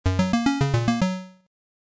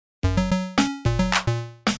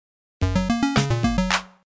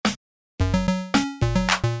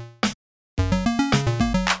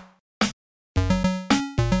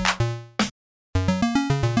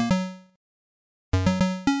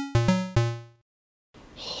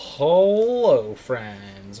Hello,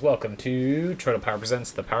 friends. Welcome to Turtle Power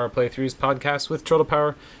Presents the Power Playthroughs podcast with Turtle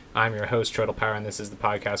Power. I'm your host, Turtle Power, and this is the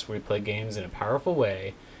podcast where we play games in a powerful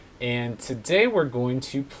way. And today we're going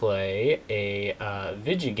to play a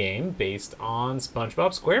Vigi game based on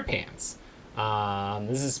SpongeBob SquarePants.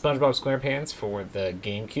 This is SpongeBob SquarePants for the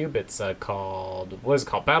GameCube. It's called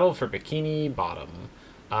Battle for Bikini Bottom.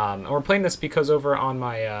 And we're playing this because over on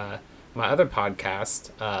my other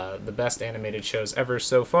podcast, the best animated shows ever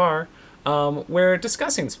so far, we're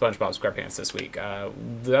discussing SpongeBob SquarePants this week.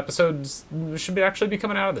 The episodes should actually be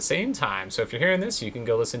coming out at the same time, so if you're hearing this, you can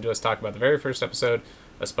go listen to us talk about the very first episode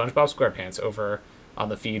of SpongeBob SquarePants over on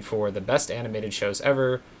the feed for the best animated shows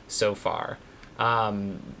ever so far. I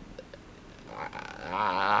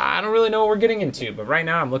don't really know what we're getting into, but right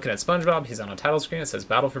now I'm looking at SpongeBob. He's on a title screen. It says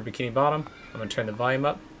Battle for Bikini Bottom. I'm going to turn the volume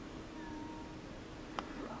up.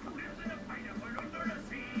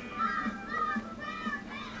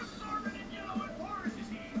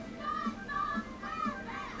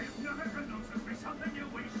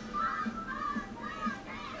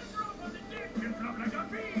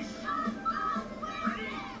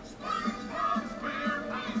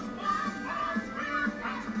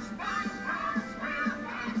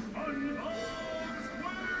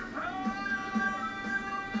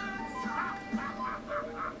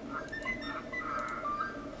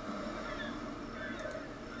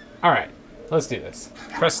 Alright, let's do this.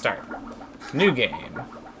 Press start. New game.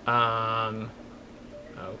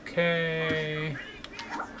 Okay.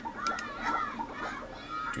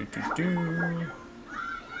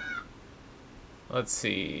 Let's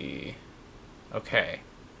see. Okay.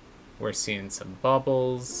 We're seeing some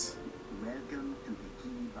bubbles.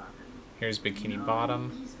 Here's Bikini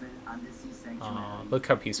Bottom. Look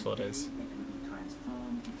how peaceful it is.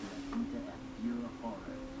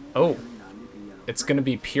 Oh. It's gonna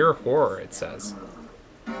be pure horror, it says.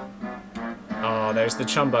 Oh, there's the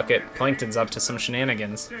chum bucket. Plankton's up to some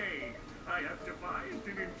shenanigans. I have devised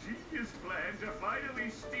an ingenious plan to finally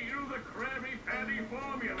steal the Krabby Patty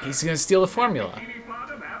formula. He's gonna steal the formula. Bikini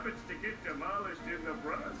Bottom happens to get demolished in the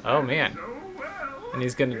process. Oh man. So well. And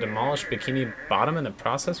he's gonna demolish Bikini Bottom in the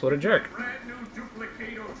process? What a jerk. Brand new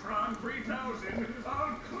Duplicatotron 3000.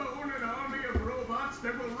 I'll clone an army of robots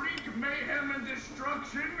that will wreak mayhem and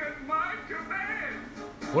destruction at my command.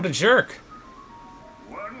 What a jerk.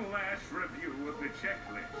 One last review of the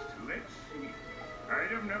checklist. Let's see.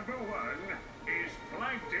 Item number 1 is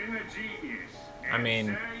Plankton a genius. I mean,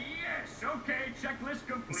 yes. Okay, checklist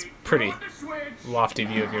complete. It's pretty Throw the switch. lofty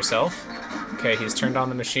view of yourself. Okay, he's turned on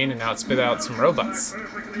the machine and now it spit out some robots. My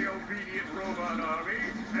perfectly obedient robot army.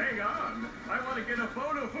 Hang on. I want to get a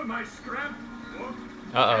photo for my scrapbook.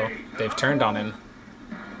 Uh-oh, Hey, they've turned on him.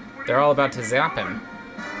 They're all about to zap him.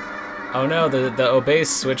 Oh no, the obey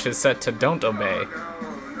switch is set to don't obey.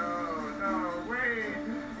 No,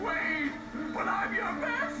 wait. But I'm your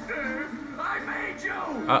master. I made you.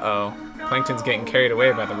 Uh-oh, Plankton's getting carried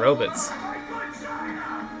away by the robots. My good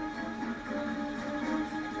China.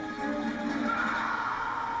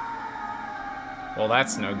 Well,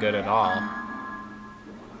 that's no good at all.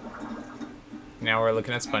 Now we're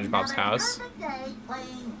looking at SpongeBob's house. Perfect day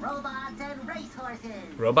playing robots and racehorses.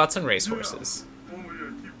 Robots and racehorses. Only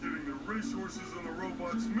I keep getting the racehorses and the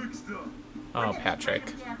robots mixed up. Oh,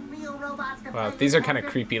 Patrick. Real robots to Wow, play these are with kinda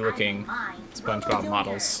Patrick. creepy looking I don't mind. SpongeBob Robo Junior,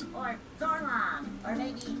 models. Or Zorlon. Or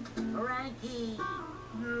maybe Frankie.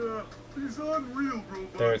 Yeah, these unreal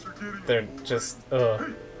robots They're are getting they're old. just Hey,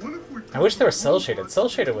 what if we I wish they were cell shaded. Cell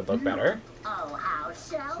shaded would look better. Oh, how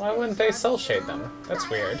shall Why wouldn't they cell shade them? That's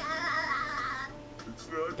weird. It's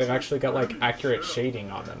not They've actually got like accurate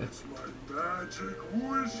shading on them. It's my magic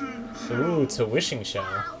wishing Ooh, it's a wishing shell.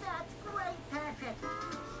 Oh, that's great, Patrick.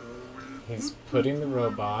 He's putting the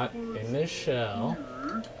robot in the shell.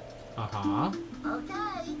 Uh-huh.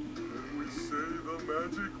 Okay. We say the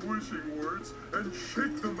magic wishing words and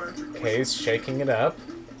shake the magic Okay, he's shaking it up.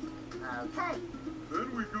 Okay.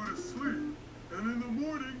 Then we go to sleep. And in the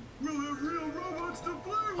morning, we'll have real robots to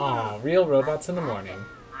play with. Aw, real robots in the morning.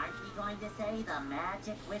 Aren't we going to say the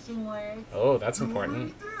magic wishing words? Oh, that's You already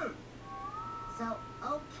important. did. So,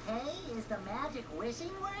 okay is the magic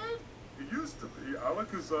wishing word? It used to be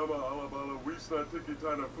Alakazama Alabala Wisna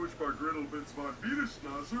Tikitana Fushbar Griddle Bits von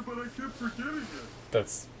Wiederschnauzer, but I kept forgetting it.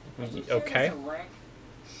 That's Are you sure okay. this'll work?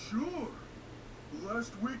 Sure.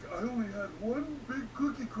 Last week I only had one big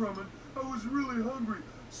cookie crumb and I was really hungry.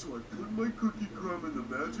 So I put my cookie crumb in the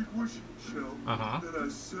magic wishing shell. Uh-huh. Then I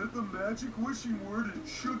said the magic wishing word and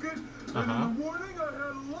shook it. And Uh-huh. in the morning I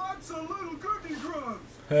had lots of little cookie crumbs.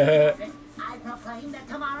 I proclaim that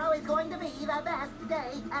tomorrow is going to be the best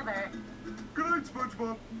day ever. Good night,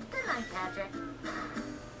 SpongeBob. Good night, Patrick.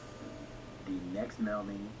 be next,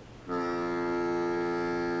 Melanie.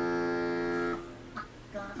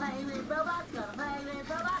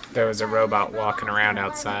 There was a robot walking around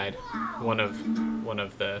outside. One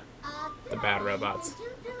of the bad robots.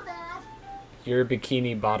 Your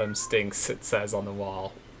bikini bottom stinks, it says on the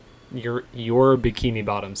wall. Your bikini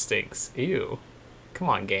bottom stinks. Ew. Come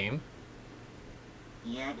on, game.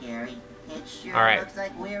 Yeah, Gary. It sure All right. looks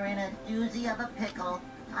like we're in a doozy of a pickle.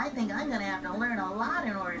 I think I'm gonna have to learn a lot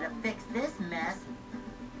in order to fix this mess.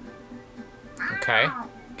 Okay.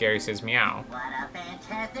 Gary says meow. What a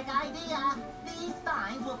fantastic idea! These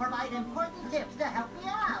signs will provide important tips to help me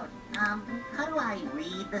out. How do I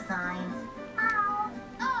read the signs?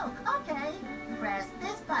 Oh, okay. Press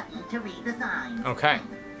this button to read the signs. Okay.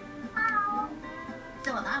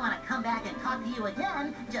 So if I want to come back and talk to you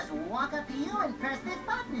again, just walk up to you and press this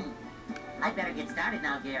button. I'd better get started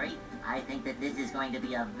now, Gary. I think that this is going to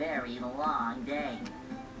be a very long day.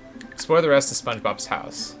 Explore the rest of SpongeBob's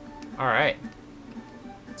house. Alright.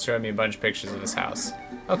 It's showing me a bunch of pictures of his house.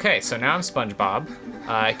 Okay, so now I'm SpongeBob.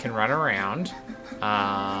 I can run around.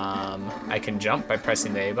 I can jump by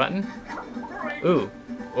pressing the A button. Ooh.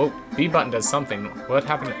 Oh, B button does something. What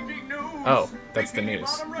happened? Oh, that's the news.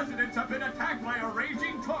 Bottom residents have been attacked by a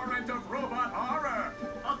raging torrent of robot horror.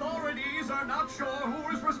 Authorities are not sure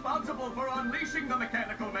who is responsible for unleashing the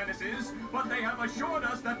mechanical menaces, but they have assured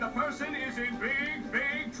us that the person is in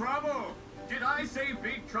big trouble. Did I say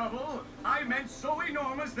big trouble? I meant so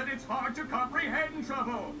enormous that it's hard to comprehend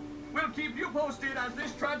trouble. We'll keep you posted as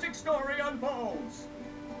this tragic story unfolds.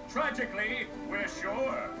 Tragically, we're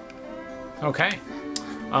sure. Okay.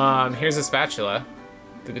 Here's a spatula.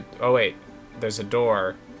 Oh wait, there's a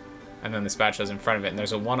door, and then the spatula's in front of it, and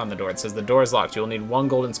there's a 1 on the door. It says the door is locked. You will need 1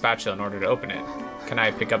 golden spatula in order to open it. Can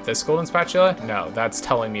I pick up this golden spatula? No, that's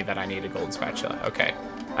telling me that I need a golden spatula. Okay.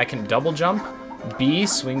 I can double jump. B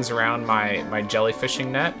swings around my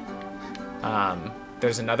jellyfishing net.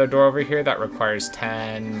 There's another door over here that requires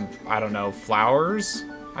 10, I don't know, flowers,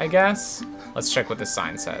 I guess? Let's check what this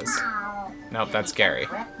sign says. Nope, that's Gary.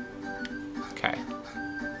 Okay.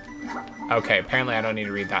 Okay, apparently I don't need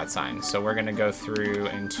to read that sign. So we're gonna go through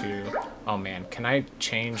into... Oh man, can I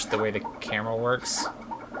change the way the camera works?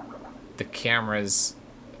 The camera's...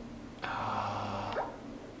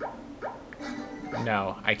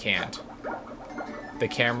 No, I can't. The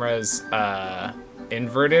camera's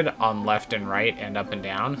inverted on left and right and up and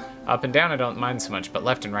down. Up and down I don't mind so much, but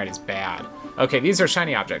left and right is bad. Okay, these are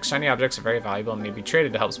shiny objects. Shiny objects are very valuable and may be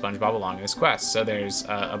traded to help SpongeBob along in his quest. So there's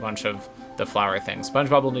a bunch of the flower things.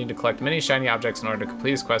 SpongeBob will need to collect many shiny objects in order to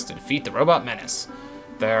complete his quest to defeat the robot menace.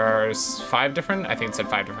 There's 5 different, I think it said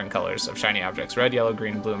 5 different colors of shiny objects. Red, yellow,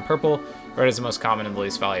 green, blue, and purple. Red is the most common and the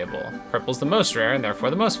least valuable. Purple's the most rare and therefore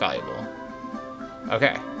the most valuable.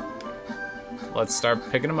 Okay. Let's start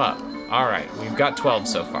picking them up. Alright, we've got 12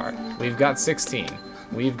 so far. We've got 16.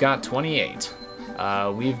 We've got 28.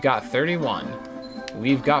 We've got 31.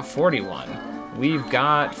 We've got 41. We've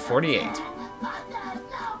got 48.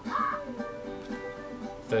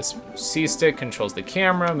 The C stick controls the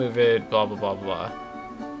camera. Move it, blah, blah, blah, blah.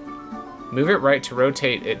 Move it right to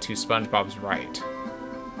rotate it to SpongeBob's right.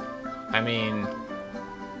 I mean,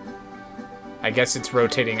 I guess it's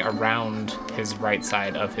rotating around his right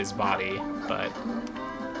side of his body, but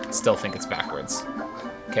I still think it's backwards.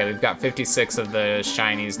 Okay, we've got 56 of the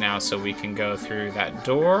shinies now, so we can go through that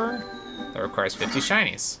door. That requires 50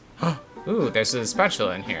 shinies. Ooh, there's a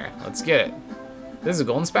spatula in here. Let's get it. This is a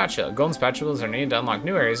golden spatula. Golden spatulas are needed to unlock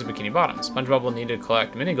new areas of Bikini Bottom. SpongeBob will need to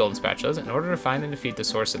collect many golden spatulas in order to find and defeat the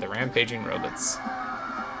source of the rampaging robots.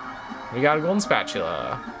 We got a golden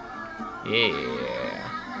spatula. Yeah.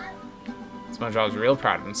 SpongeBob's real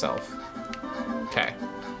proud of himself. Okay.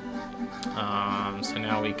 So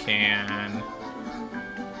now we can...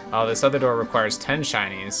 Oh, this other door requires 10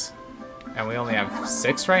 shinies. And we only have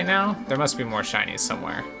 6 right now? There must be more shinies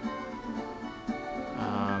somewhere.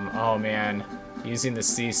 Oh man. Using the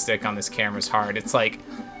C stick on this camera is hard. It's like,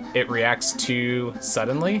 it reacts too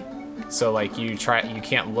suddenly. So like you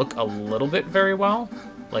can't look a little bit very well.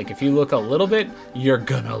 Like if you look a little bit, you're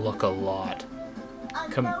gonna look a lot.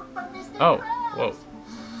 Oh, whoa.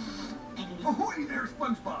 Ahoy there,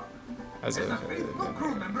 SpongeBob! As As a faithful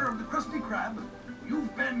crew member of the Krusty Krab,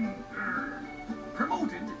 you've been,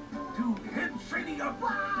 promoted to head shiny up.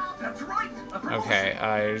 That's right. a promotion.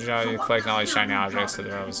 Okay, you collect all these shiny objects so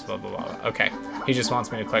there was blah blah blah. Okay, he just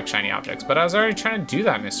wants me to collect shiny objects, but I was already trying to do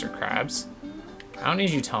that, Mr. Krabs. I don't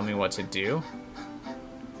need you to tell me what to do.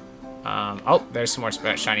 Oh, there's some more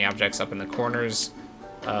shiny objects up in the corners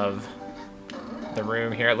of the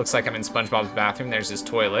room here. It looks like I'm in SpongeBob's bathroom. There's his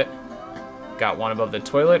toilet. Got one above the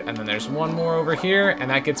toilet, and then there's one more over here,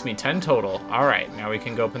 and that gets me 10 total. All right, now we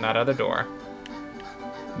can go open that other door.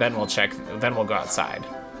 Then we'll go outside.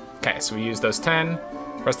 Okay, so we use those 10.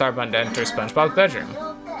 Press the R button to enter SpongeBob's bedroom.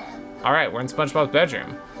 All right, we're in SpongeBob's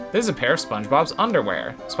bedroom. This is a pair of SpongeBob's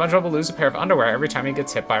underwear. SpongeBob will lose a pair of underwear every time he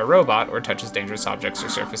gets hit by a robot or touches dangerous objects or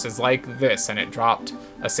surfaces like this, and it dropped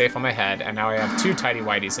a safe on my head, and now I have 2 tidy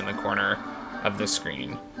whities in the corner of the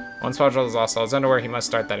screen. Once SpongeBob has lost all his underwear, he must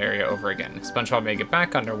start that area over again. SpongeBob may get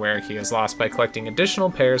back underwear he has lost by collecting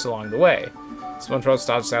additional pairs along the way. SpongeBob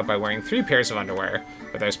starts out by wearing 3 pairs of underwear,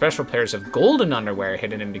 but there are special pairs of golden underwear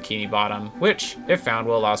hidden in Bikini Bottom, which, if found,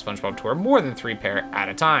 will allow SpongeBob to wear more than 3 pair at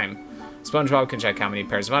a time. SpongeBob can check how many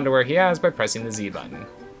pairs of underwear he has by pressing the Z button.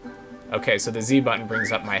 Okay, so the Z button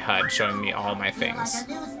brings up my HUD, showing me all my things.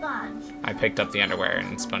 I picked up the underwear,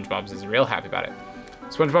 and SpongeBob is real happy about it.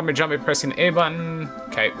 SpongeBob may jump by pressing the A button.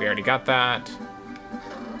 Okay, we already got that.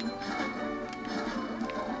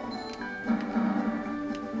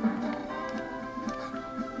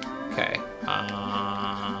 Okay.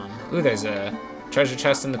 Ooh, there's a treasure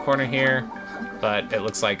chest in the corner here, but it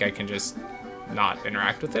looks like I can just not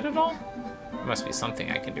interact with it at all. There must be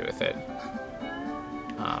something I can do with it.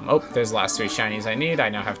 Oh, there's the last 3 shinies I need. I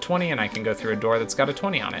now have 20, and I can go through a door that's got a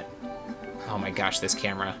 20 on it. Oh my gosh, this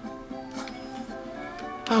camera.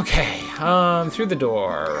 Okay, through the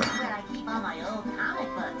door.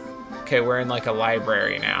 Okay, we're in like a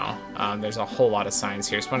library now. There's a whole lot of signs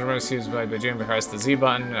here. SpongeBob excuse by doing press the Z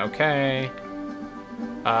button. Okay.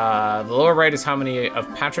 The lower right is how many of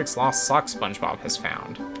Patrick's lost socks SpongeBob has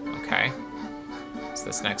found. Okay. What's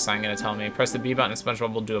this next sign gonna tell me? Press the B button and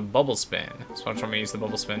SpongeBob will do a bubble spin. SpongeBob may use the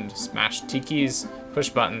bubble spin to smash tikis, push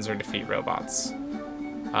buttons, or defeat robots.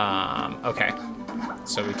 Okay.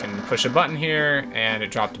 So we can push a button here, and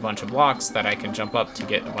it dropped a bunch of blocks that I can jump up to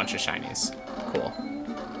get a bunch of shinies. Cool.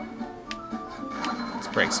 Let's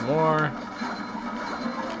break some more.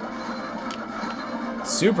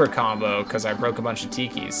 Super combo, because I broke a bunch of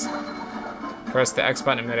tikis. Press the X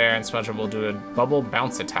button in midair, and SpongeBob will do a bubble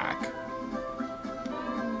bounce attack.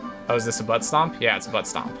 Oh, is this a butt stomp? Yeah, it's a butt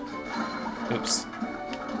stomp. Oops.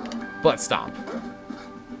 Butt stomp.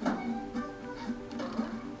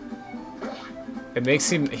 It makes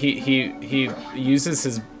him he uses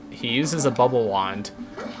a bubble wand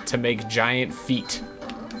to make giant feet,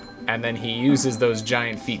 and then he uses those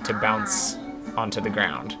giant feet to bounce onto the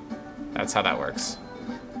ground. That's how that works.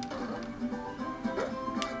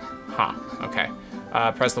 Huh. Okay.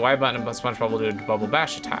 Press the Y button and SpongeBob will do a bubble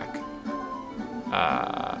bash attack.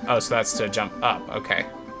 Oh, so that's to jump up. Okay.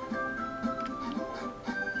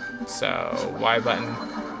 So Y button.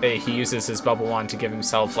 He uses his bubble wand to give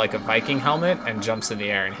himself like a Viking helmet and jumps in the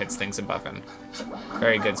air and hits things above him.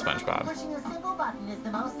 Very good, SpongeBob. Pushing a single button is the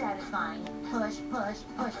most satisfying. Push, push,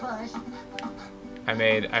 push, push. I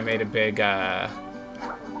made a big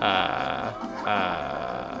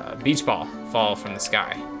beach ball fall from the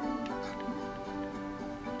sky.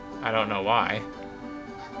 I don't know why.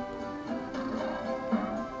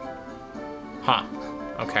 Huh.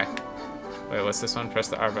 Okay. Wait, what's this one? Press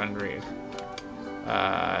the R button to read.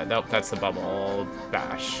 Nope, that's the bubble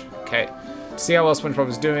bash. Okay. To see how well SpongeBob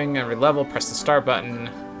is doing every level, press the start button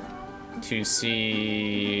to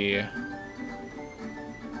see.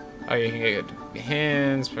 Oh, you can get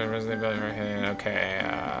hints. Okay.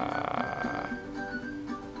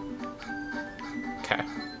 Okay.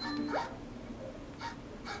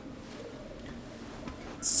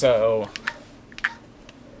 So.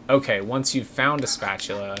 Okay, once you've found a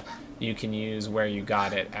spatula, you can use where you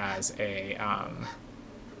got it as a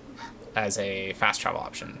fast travel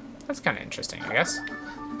option. That's kind of interesting, I guess.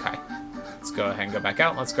 Okay, let's go ahead and go back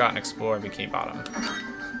out. Let's go out and explore Bikini Bottom.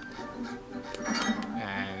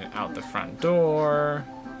 And out the front door.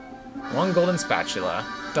 1 golden spatula.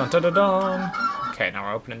 Dun dun dun dun. Okay, now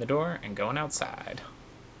we're opening the door and going outside.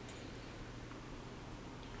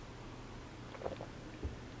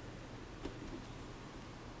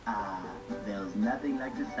 There's nothing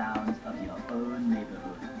like the sounds of your own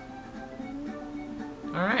neighborhood.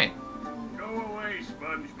 All right. Go away,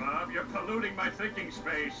 SpongeBob. You're polluting my thinking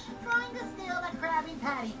space. Trying to steal the Krabby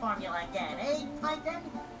Patty formula again, eh, Titan?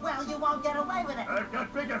 Well, you won't get away with it. I've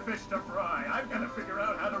got bigger fish to fry. I've got to figure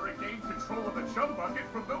out how to regain control of the chum bucket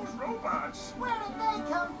from those robots. Where did they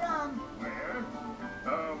come from? Where?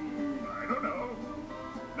 I don't know.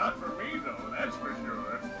 Not for me, though, that's for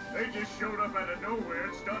sure. They just showed up out of nowhere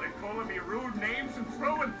and started calling me rude names and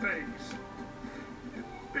throwing things.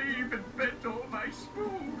 They even bent all my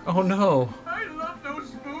spoons. Oh no. I love those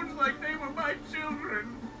spoons like they were my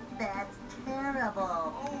children. That's terrible.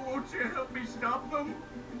 Oh, won't you help me stop them?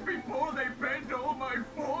 Before they bend all my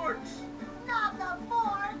forks. No!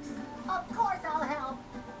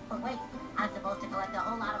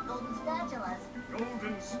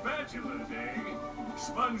 spatulas, eh?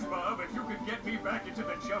 SpongeBob, if you could get me back into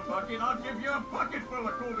the jump bucket, I'll give you a bucket full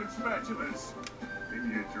of golden spatulas. In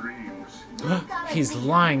your dreams. He's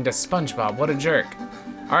lying to SpongeBob. What a jerk.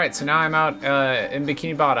 Alright, so now I'm out in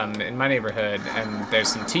Bikini Bottom in my neighborhood, and there's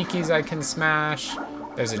some tikis I can smash.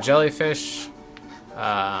 There's a jellyfish.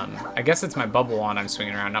 I guess it's my bubble wand I'm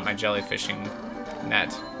swinging around, not my jellyfishing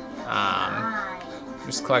net.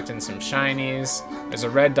 Just collecting some shinies. There's a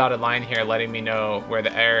red dotted line here letting me know where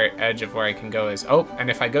the edge of where I can go is. Oh, and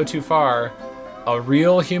if I go too far, a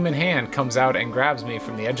real human hand comes out and grabs me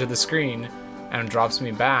from the edge of the screen and drops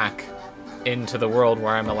me back into the world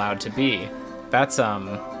where I'm allowed to be. That's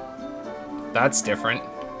different.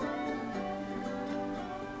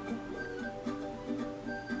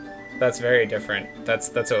 That's very different. That's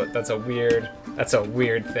a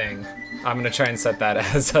weird thing. I'm gonna try and set that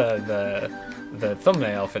as the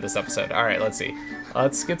thumbnail for this episode. All right, let's see.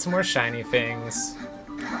 Let's get some more shiny things.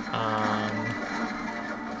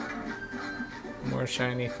 More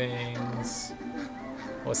shiny things.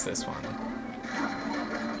 What's this one?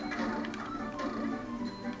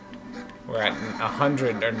 We're at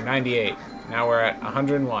 100 or 98. Now we're at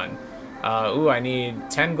 101. Ooh, I need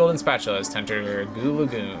 10 golden spatulas to enter Goo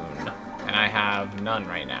Lagoon, and I have none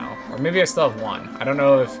right now. Or maybe I still have one. I don't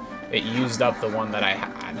know if it used up the one that I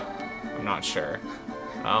had. I'm not sure.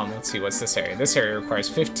 Let's see, what's this area? This area requires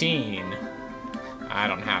 15. I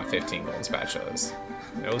don't have 15 golden spatulas.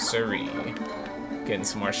 No siree. Getting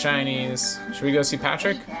some more shinies. Should we go see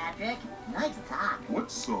Patrick? Hey, Patrick. Nice talk. What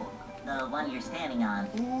song? The one you're standing on.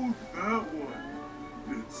 Oh, that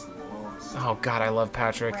one. It's lost. Oh god, I love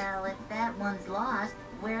Patrick. Well, if that one's lost,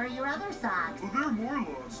 where are your other socks? Oh, they're more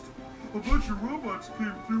lost. A bunch of robots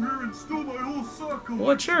came through here and stole my whole sock collection.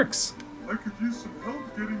 What jerks? I could use some help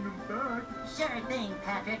getting them back. Sure thing,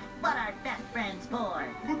 Patrick. What are best friends for?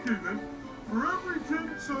 Okay then. For every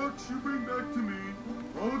 10 socks you bring back to me,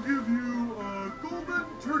 I'll give you a golden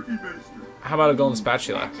turkey baster. How about a golden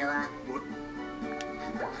spatula? Spatula? What?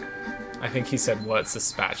 I think he said, what's a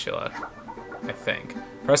spatula? I think.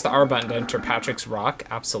 Press the R button to enter Patrick's Rock.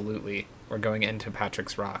 Absolutely. We're going into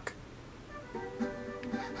Patrick's Rock.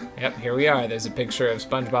 Yep, here we are. There's a picture of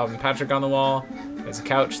SpongeBob and Patrick on the wall. There's a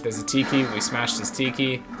couch. There's a tiki. We smashed his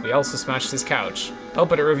tiki. We also smashed his couch. Oh,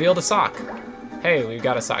 but it revealed a sock. Hey, we've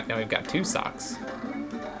got a sock. Now we've got 2 socks.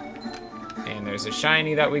 And there's a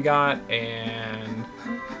shiny that we got. And...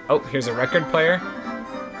 oh, here's a record player.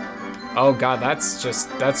 Oh god, that's just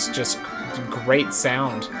great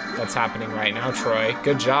sound that's happening right now, Troy.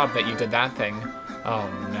 Good job that you did that thing. Oh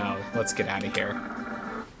no, let's get out of here.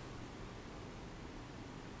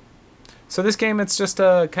 So this game, it's just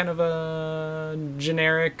a kind of a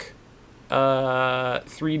generic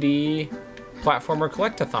 3D platformer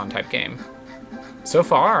collectathon type game. So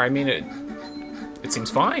far, I mean, it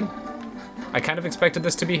seems fine. I kind of expected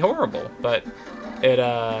this to be horrible, but it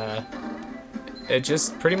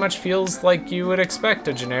just pretty much feels like you would expect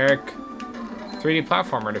a generic 3D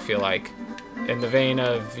platformer to feel like, in the vein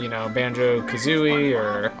of, you know, Banjo-Kazooie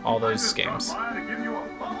or all those games.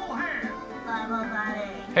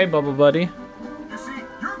 Hey, Bubble Buddy. You see,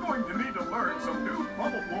 you're going to need to learn some new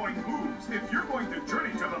bubble-blowing moves if you're going to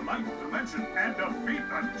journey to the 9th dimension and defeat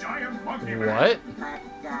the giant monkey man. What? But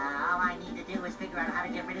all I need to do is figure out how to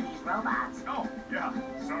get rid of these robots. Oh, yeah,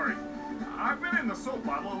 sorry. I've been in the soap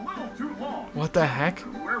bottle a little too long. What the heck?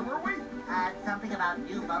 Where were we? Something about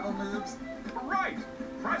new bubble moves. Right.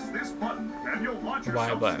 Press this button, and you'll launch Y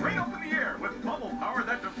yourself button. straight up in the air with bubble power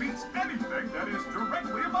that defeats anything that is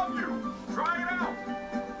directly above you. Try it out.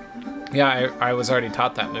 Yeah, I was already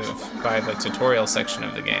taught that move by the tutorial section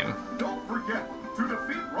of the game. Don't forget to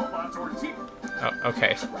defeat robots or team. Oh,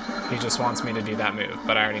 okay. He just wants me to do that move,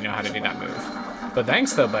 but I already know how to do that move. But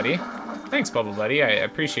thanks, though, buddy. Thanks, Bubble Buddy. I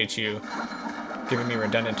appreciate you giving me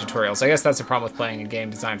redundant tutorials. I guess that's the problem with playing a game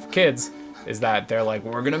designed for kids, is that they're like,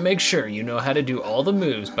 we're gonna make sure you know how to do all the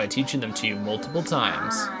moves by teaching them to you multiple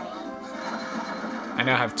times. I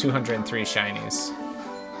now have 203 shinies.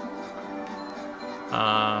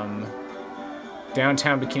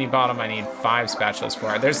 Downtown Bikini Bottom, I need 5 spatulas for.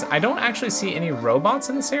 I don't actually see any robots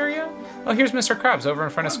in this area. Oh, here's Mr. Krabs over in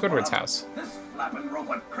front of Squidward's house. This flapping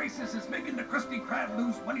robot crisis is making the Krusty Krab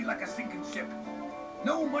lose money like a sinking ship.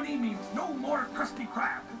 No money means no more Krusty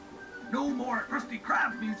Krab. No more Krusty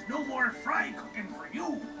Krab means no more fry cooking for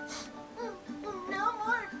you. No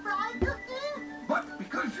more fried cooking? But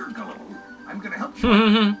because you're gullible, I'm gonna help you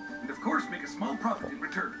out, and of course make a small profit in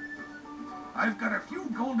return. I've got a few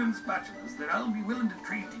golden spatulas that I'll be willing to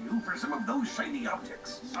trade to you for some of those shiny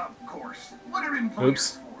objects. Of course. What are employers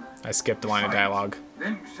Oops. for? I skipped a line of dialogue.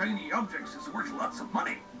 Them shiny objects is worth lots of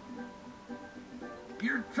money.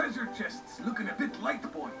 Your treasure chest's looking a bit light,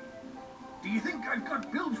 boy. Do you think I've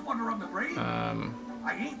got bilge water on the brain? I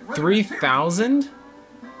ain't running 3,000?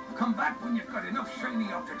 Come back when you've got enough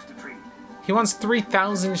shiny objects to trade. He wants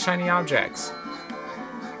 3,000 shiny objects.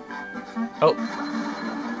 Oh.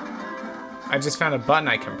 I just found a button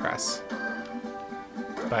I can press.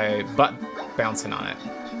 By butt bouncing on it.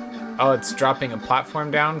 Oh, it's dropping a platform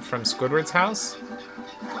down from Squidward's house?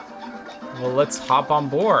 Well, let's hop on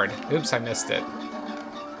board. Oops, I missed it.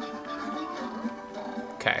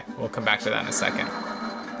 Okay, we'll come back to that in a second.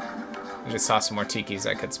 I just saw some more tikis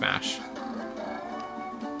I could smash.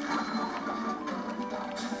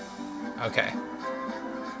 Okay.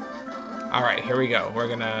 Alright, here we go. We're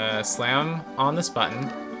gonna slam on this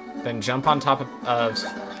button, then jump on top of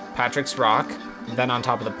Patrick's rock, then on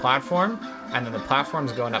top of the platform, and then the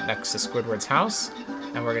platform's going up next to Squidward's house,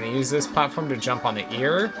 and we're gonna use this platform to jump on the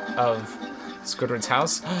ear of Squidward's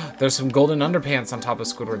house. There's some golden underpants on top of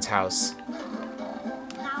Squidward's house.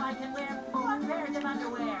 Now I can wear 4 pairs of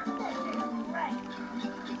underwear. This is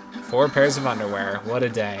great. 4 pairs of underwear. What a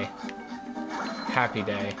day. Happy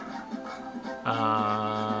day.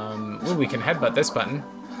 Ooh, we can headbutt this button.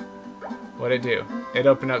 What'd it do? It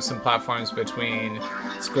opened up some platforms between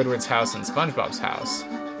Squidward's house and SpongeBob's house.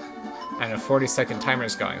 And a 40-second timer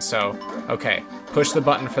is going, so, okay. Push the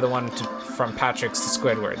button for the one from Patrick's to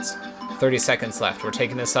Squidward's. 30 seconds left. We're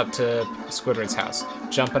taking this up to Squidward's house.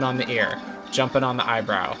 Jumping on the ear. Jumping on the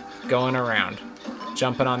eyebrow. Going around.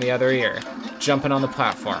 Jumping on the other ear. Jumping on the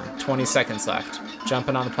platform. 20 seconds left.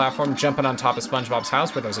 Jumping on the platform. Jumping on top of SpongeBob's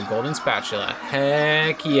house where there's a golden spatula.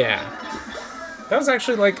 Heck yeah. That was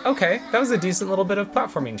actually like, okay, that was a decent little bit of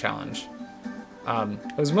platforming challenge.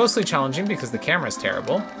 It was mostly challenging because the camera's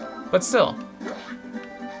terrible, but still.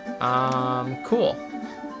 Cool.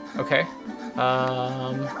 Okay.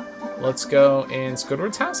 Let's go in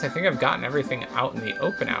Squidward's house. I think I've gotten everything out in the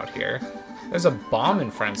open out here. There's a bomb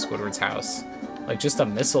in front of Squidward's house. Like just a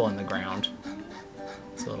missile in the ground.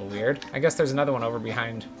 It's a little weird. I guess there's another one over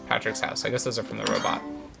behind Patrick's house. I guess those are from the robot.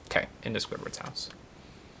 Okay, into Squidward's house.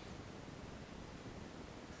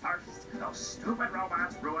 First, those stupid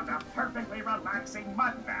robots ruined a perfectly relaxing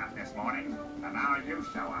mud bath this morning, and now you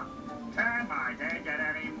show up. Can my day get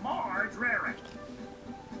any more dreary?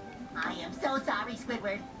 I am so sorry,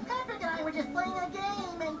 Squidward. Patrick and I were just playing a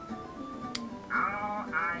game and...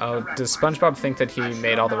 Oh, does SpongeBob think that he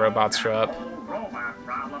made all the robots show up?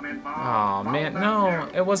 Oh man, no,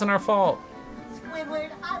 it wasn't our fault.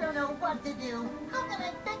 Squidward, I don't know what to do. How can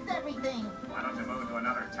I fix everything? Why don't you move to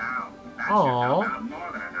another town? That should Aw. help out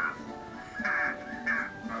more than enough.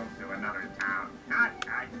 Move to another town. That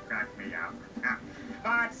cracked me up.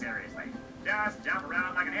 But seriously, just jump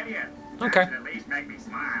around like an idiot. Okay. That should at least make me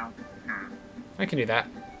smile. I can do that.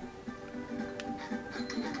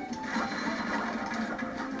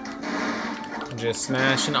 Just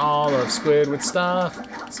smashing all of Squidward's stuff.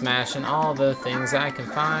 Smashing all the things I can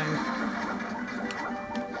find.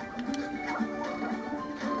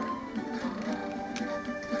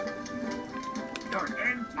 You're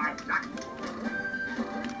in my luck.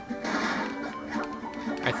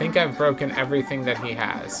 I think I've broken everything that he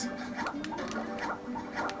has.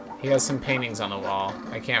 He has some paintings on the wall.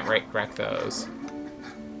 I can't wreck those.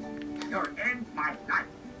 You're in my luck.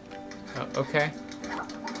 Oh, okay.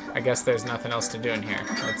 I guess there's nothing else to do in here.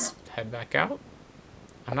 Let's head back out.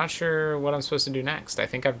 I'm not sure what I'm supposed to do next. I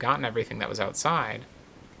think I've gotten everything that was outside.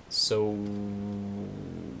 So...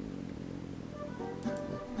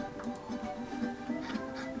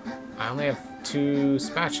 I only have 2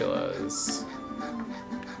 spatulas.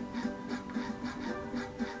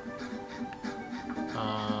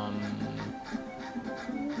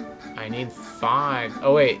 I need 5.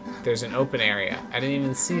 Oh wait, there's an open area. I didn't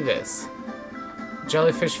even see this.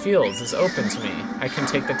 Jellyfish Fields is open to me. I can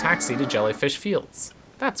take the taxi to Jellyfish Fields.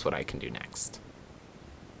 That's what I can do next.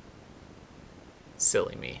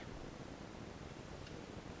 Silly me.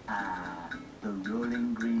 The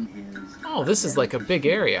rolling green hills. Oh, this is like a big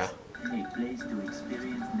area. A place to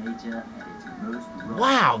experience nature at its most raw.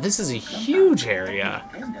 Wow, this is a huge area.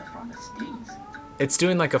 Tender from the States. It's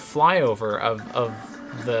doing like a flyover of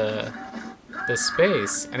the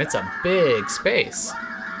space, and it's a big space.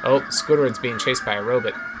 Oh, Squidward's being chased by a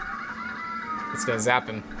robot. It's gonna zap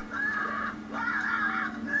him.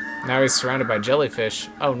 Now he's surrounded by jellyfish.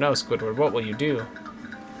 Oh no, Squidward, what will you do?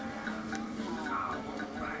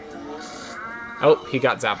 Oh, he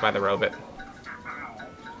got zapped by the robot.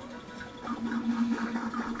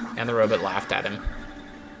 And the robot laughed at him.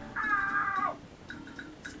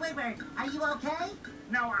 Squidward, are you okay?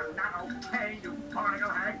 No, I'm not okay, you barnacle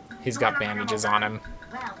hag. He's got bandages on him.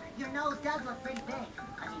 Well, your nose does look pretty big.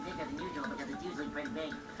 I mean, bigger than usual because it's usually pretty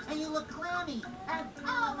big. And you look clammy. And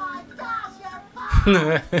oh my gosh, you're bald!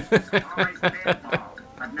 Always been bald,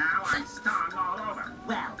 but now I'm stung all over.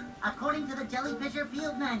 Well, according to the Jellyfisher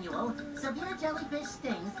Field Manual, severe jellyfish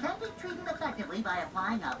stings can be treated effectively by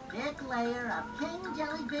applying a thick layer of king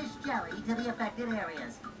jellyfish jelly to the affected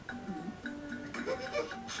areas.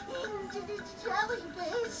 King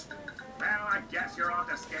jellyfish? Well, I guess you're off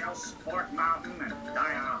to scale Sport Mountain and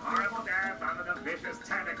die a horrible death under the vicious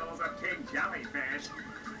tentacles of King Jellyfish.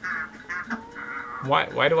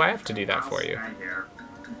 Why do I have to do that for you? I'll stay here,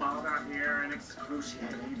 balled up here in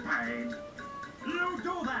excruciating pain. You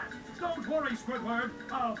do that! Don't worry, Squidward.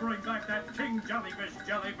 I'll bring back that King Jellyfish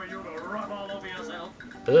jelly for you to rub all over yourself.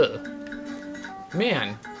 Ugh.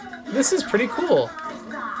 Man, this is pretty cool.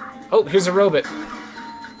 Oh, here's a robot.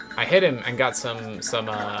 I hit him and got some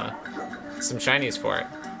shinies for it.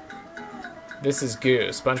 This is goo.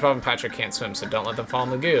 SpongeBob and Patrick can't swim, so don't let them fall in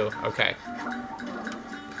the goo. Okay.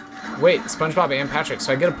 Wait, SpongeBob and Patrick,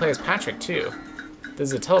 so I get to play as Patrick too. This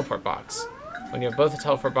is a teleport box. When you have both the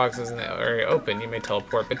teleport boxes in the area open, you may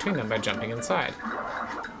teleport between them by jumping inside.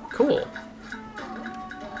 Cool.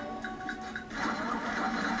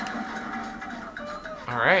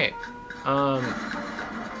 Alright.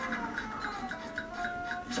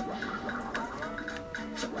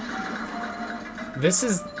 This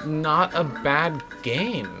is not a bad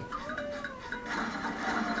game.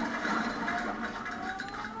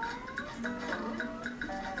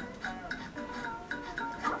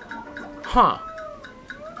 Huh.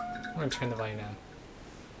 I'm gonna turn the volume down.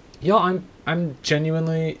 Y'all, I'm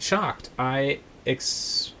genuinely shocked. I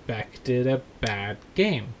expected a bad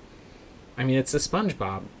game. I mean, it's a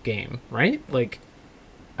SpongeBob game, right? Like,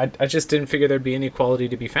 I just didn't figure there'd be any quality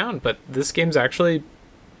to be found, but this game's actually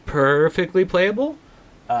perfectly playable.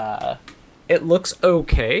 It looks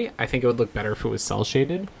okay. I think it would look better if it was cel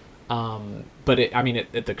shaded. But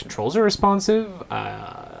the controls are responsive.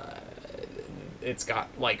 It's got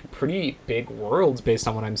like pretty big worlds based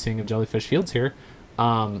on what I'm seeing of Jellyfish Fields here.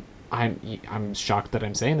 I'm shocked that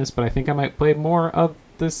I'm saying this, but I think I might play more of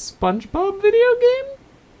this SpongeBob video game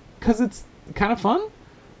because it's kind of fun.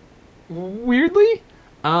 Weirdly,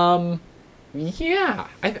 yeah,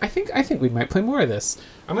 I think we might play more of this.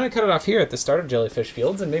 I'm gonna cut it off here at the start of Jellyfish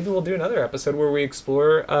Fields, and maybe we'll do another episode where we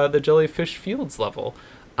explore the Jellyfish Fields level.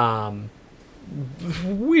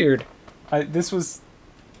 Weird. This was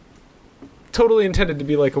totally intended to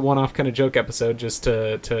be like a one-off kind of joke episode, just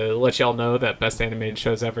to let y'all know that Best Animated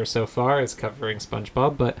Shows Ever so far is covering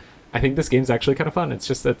SpongeBob, but I think this game's actually kind of fun.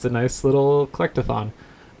 It's a nice little collectathon.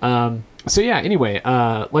 So yeah, anyway,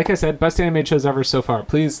 like I said, Best Animated Shows Ever so far.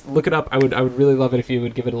 Please look it up. I would really love it if you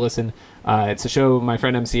would give it a listen. It's a show my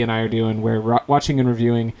friend MC and I are doing. We're watching and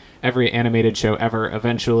reviewing every animated show ever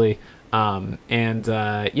eventually.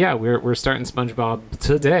 Yeah, we're starting SpongeBob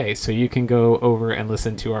today, so you can go over and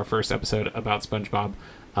listen to our first episode about SpongeBob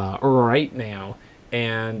right now.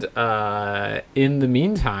 And in the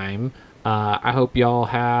meantime, I hope y'all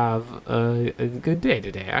have a good day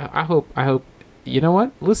today. I hope you know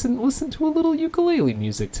what? Listen to a little ukulele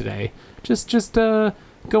music today. Just go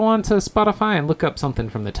on to Spotify and look up something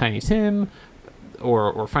from the Tiny Tim,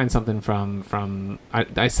 or find something from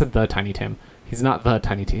I said the Tiny Tim. He's not the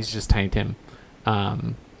Tiny Tim. He's just Tiny Tim.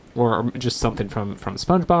 Or just something from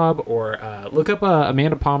SpongeBob, or look up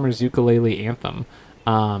Amanda Palmer's Ukulele Anthem,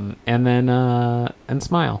 and then and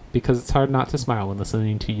smile, because it's hard not to smile when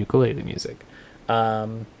listening to ukulele music.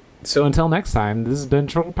 So until next time, this has been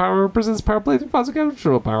Turtle Power presents Power Playthrough Podcast,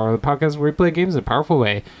 Turtle Power, the podcast where we play games in a powerful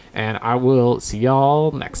way, and I will see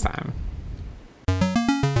y'all next time.